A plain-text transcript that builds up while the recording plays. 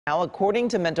Now, according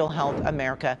to Mental Health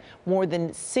America, more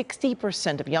than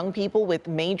 60% of young people with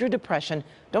major depression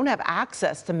don't have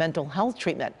access to mental health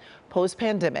treatment.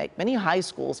 Post-pandemic, many high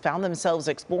schools found themselves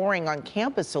exploring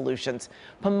on-campus solutions.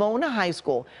 Pomona High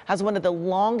School has one of the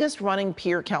longest-running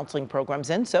peer counseling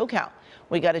programs in SoCal.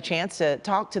 We got a chance to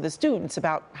talk to the students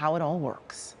about how it all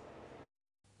works.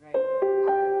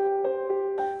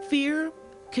 Fear,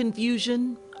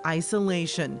 confusion,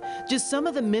 isolation, just some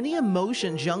of the many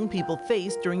emotions young people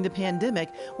faced during the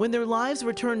pandemic when their lives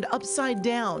were turned upside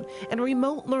down and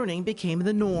remote learning became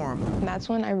the norm. And that's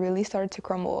when I really started to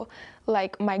crumble.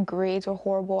 Like, my grades were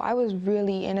horrible. I was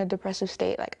really in a depressive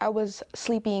state. Like, I was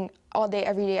sleeping all day,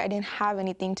 every day. I didn't have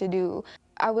anything to do.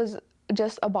 I was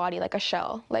just a body, like a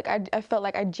shell. Like, I felt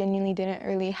like I genuinely didn't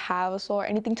really have a soul or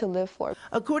anything to live for.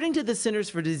 According to the Centers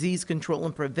for Disease Control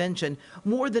and Prevention,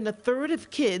 more than a third of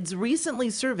kids recently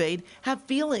surveyed have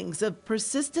feelings of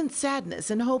persistent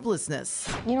sadness and hopelessness.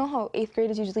 You know how 8th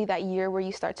grade is usually that year where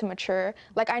you start to mature?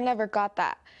 Like, I never got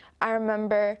that. I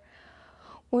remember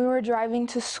we were driving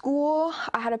to school,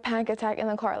 I had a panic attack in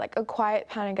the car, like a quiet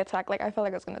panic attack, like I felt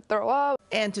like I was gonna throw up.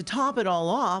 And to top it all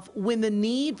off, when the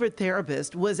need for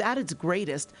therapists was at its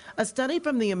greatest, a study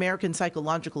from the American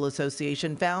Psychological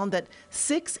Association found that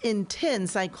 6 in 10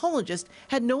 psychologists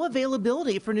had no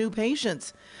availability for new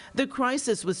patients. The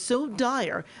crisis was so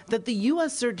dire that the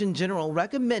U.S. Surgeon General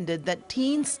recommended that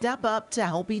teens step up to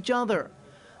help each other.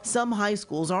 Some high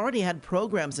schools already had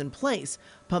programs in place.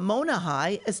 Pomona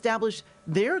High established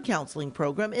their counseling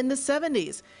program in the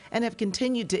 70s and have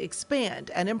continued to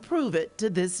expand and improve it to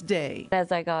this day.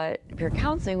 As I got peer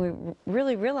counseling, we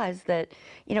really realized that,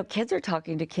 kids are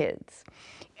talking to kids.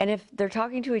 And if they're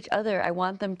talking to each other, I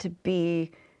want them to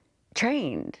be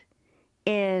trained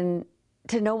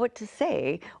to know what to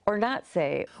say or not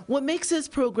say. What makes this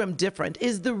program different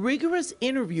is the rigorous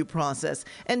interview process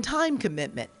and time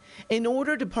commitment. In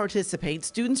order to participate,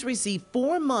 students receive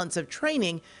 4 months of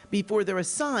training before they're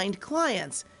assigned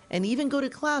clients and even go to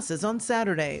classes on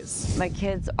Saturdays. My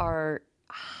kids are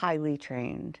highly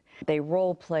trained. They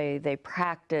role play, they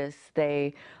practice,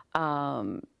 they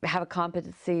have a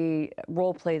competency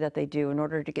role play that they do in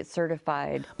order to get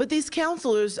certified. But these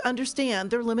counselors understand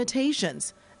their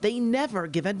limitations. They never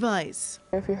give advice.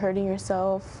 If you're hurting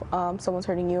yourself, someone's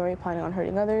hurting you, or you're planning on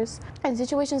hurting others. In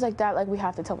situations like that, we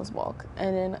have to tell us walk.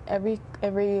 And in every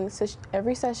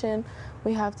session,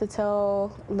 we have to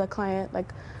tell the client,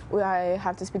 I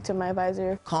have to speak to my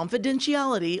advisor.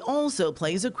 Confidentiality also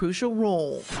plays a crucial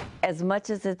role. As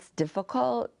much as it's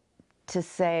difficult to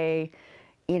say,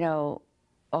 oh,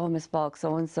 Miss Balk,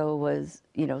 so-and-so was,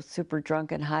 super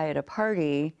drunk and high at a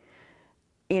party,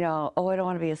 oh, I don't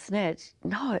want to be a snitch.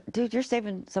 No, dude, you're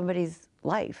saving somebody's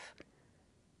life.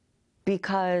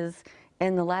 Because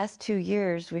in the last 2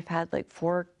 years, we've had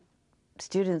 4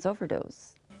 students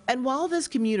overdose. And while this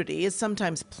community is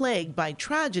sometimes plagued by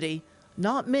tragedy,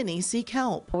 not many seek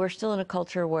help. We're still in a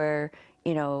culture where,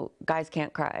 guys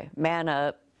can't cry, man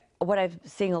up. What I've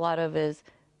seen a lot of is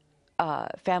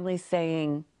families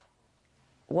saying,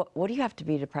 what do you have to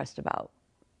be depressed about?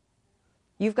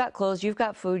 You've got clothes, you've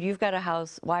got food, you've got a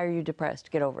house. Why are you depressed?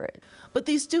 Get over it. But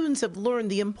these students have learned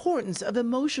the importance of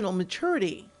emotional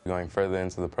maturity. Going further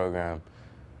into the program,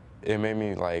 it made me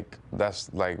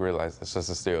realize it's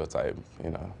just a stereotype,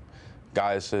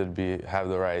 Guys should have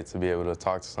the right to be able to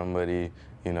talk to somebody,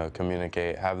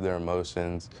 communicate, have their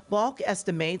emotions. Balk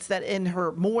estimates that in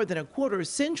her more than a quarter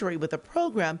century with the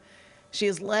program, she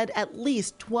has led at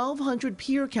least 1,200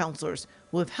 peer counselors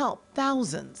who have helped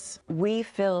thousands. We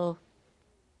fill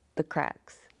the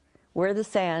cracks. We're the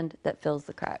sand that fills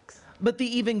the cracks. But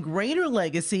the even greater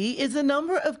legacy is the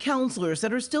number of counselors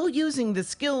that are still using the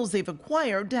skills they've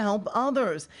acquired to help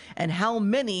others, and how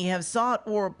many have sought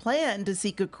or plan to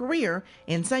seek a career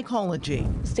in psychology.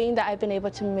 Seeing that I've been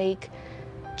able to make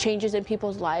changes in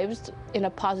people's lives in a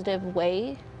positive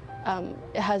way,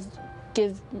 it has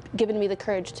given me the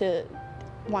courage to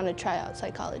want to try out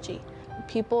psychology.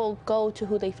 People go to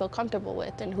who they feel comfortable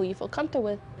with, and who you feel comfortable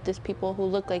with is people who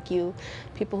look like you,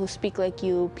 people who speak like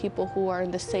you, people who are in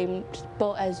the same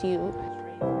boat as you.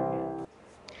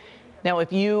 Now,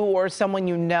 if you or someone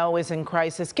you know is in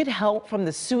crisis, get help from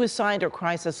the Suicide or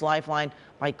Crisis Lifeline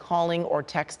by calling or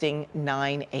texting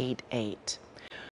 988.